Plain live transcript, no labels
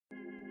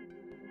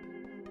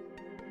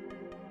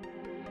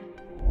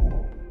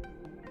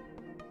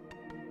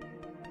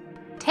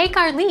Take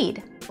our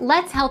lead.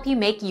 Let's help you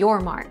make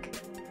your mark.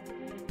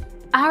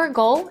 Our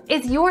goal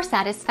is your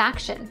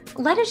satisfaction.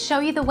 Let us show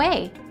you the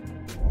way.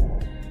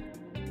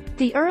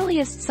 The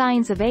earliest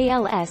signs of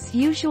ALS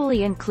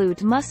usually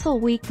include muscle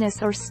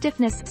weakness or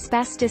stiffness,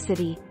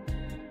 spasticity.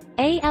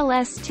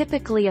 ALS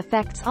typically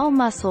affects all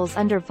muscles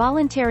under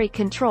voluntary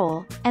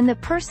control, and the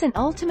person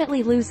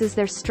ultimately loses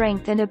their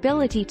strength and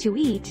ability to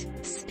eat,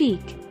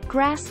 speak,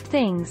 grasp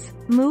things,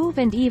 move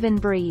and even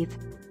breathe.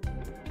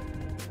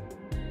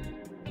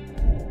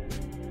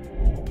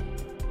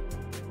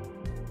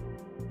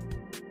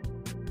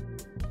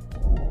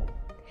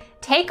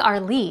 Take our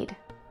lead.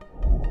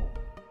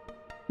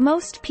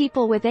 Most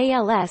people with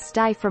ALS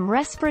die from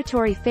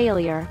respiratory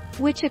failure,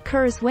 which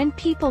occurs when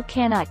people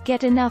cannot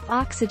get enough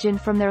oxygen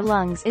from their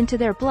lungs into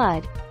their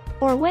blood,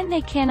 or when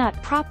they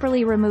cannot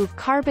properly remove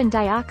carbon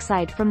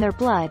dioxide from their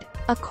blood,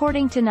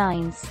 according to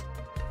NINDS.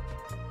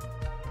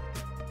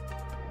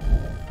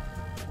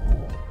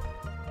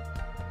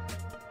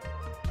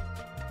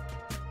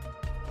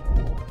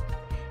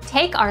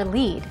 Take our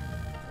lead.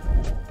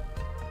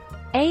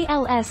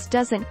 ALS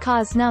doesn't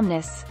cause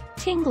numbness,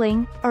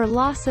 tingling, or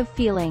loss of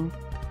feeling.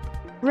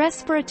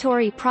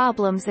 Respiratory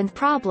problems and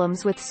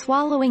problems with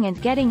swallowing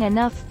and getting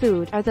enough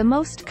food are the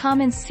most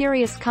common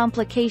serious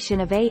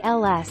complication of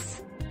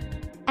ALS.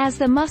 As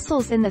the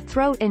muscles in the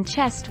throat and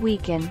chest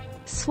weaken,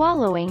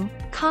 swallowing,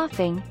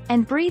 coughing,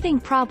 and breathing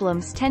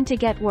problems tend to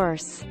get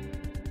worse.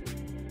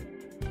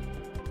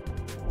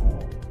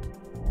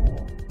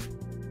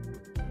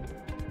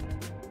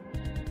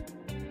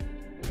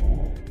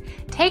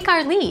 Take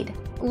our lead.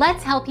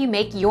 Let's help you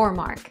make your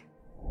mark.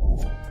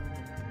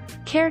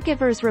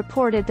 Caregivers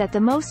reported that the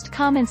most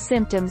common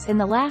symptoms in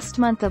the last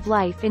month of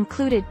life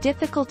included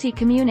difficulty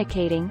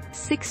communicating,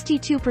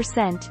 62%,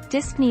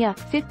 dyspnea,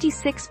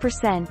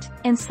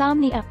 56%,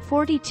 insomnia,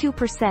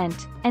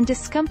 42%, and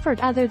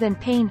discomfort other than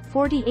pain,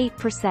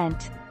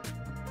 48%.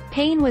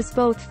 Pain was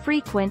both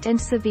frequent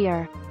and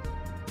severe.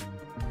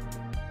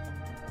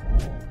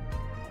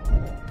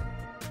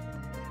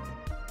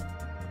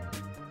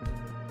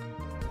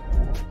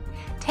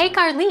 Take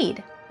our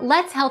lead.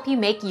 Let's help you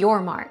make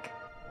your mark.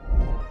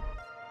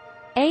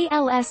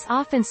 ALS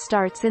often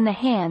starts in the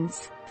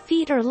hands,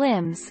 feet or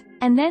limbs,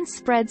 and then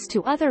spreads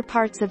to other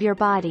parts of your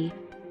body.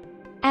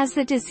 As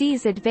the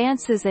disease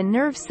advances and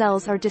nerve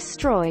cells are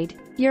destroyed,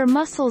 your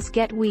muscles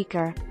get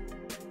weaker.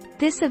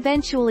 This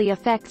eventually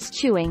affects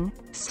chewing,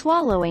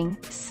 swallowing,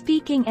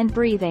 speaking and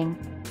breathing.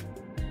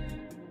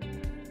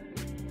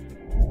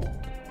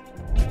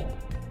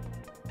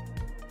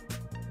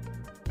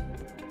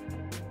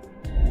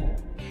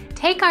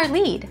 Take our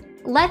lead.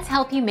 Let's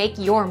help you make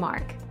your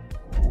mark.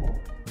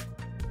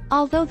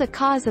 Although the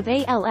cause of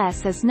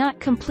ALS is not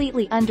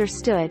completely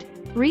understood,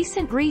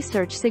 recent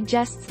research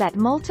suggests that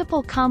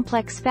multiple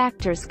complex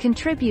factors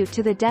contribute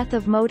to the death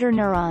of motor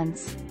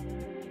neurons.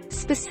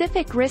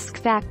 Specific risk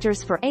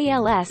factors for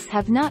ALS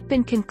have not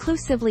been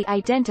conclusively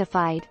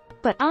identified,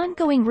 but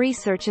ongoing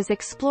research is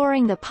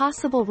exploring the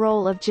possible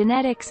role of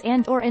genetics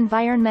and/or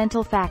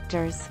environmental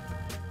factors.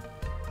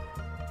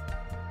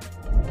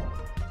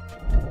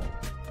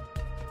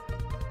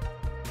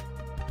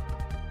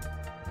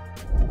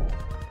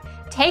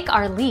 Take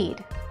our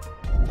lead.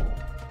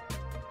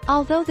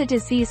 Although the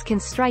disease can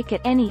strike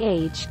at any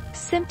age,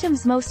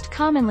 symptoms most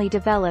commonly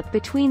develop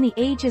between the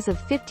ages of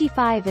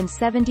 55 and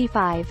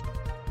 75.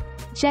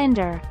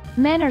 Gender: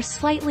 men are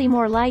slightly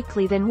more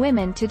likely than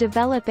women to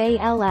develop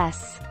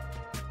ALS.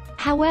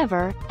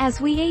 However, as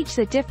we age,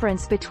 the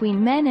difference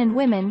between men and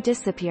women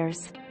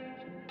disappears.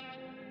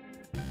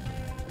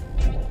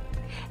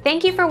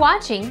 Thank you for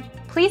watching.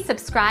 Please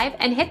subscribe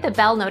and hit the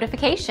bell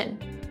notification.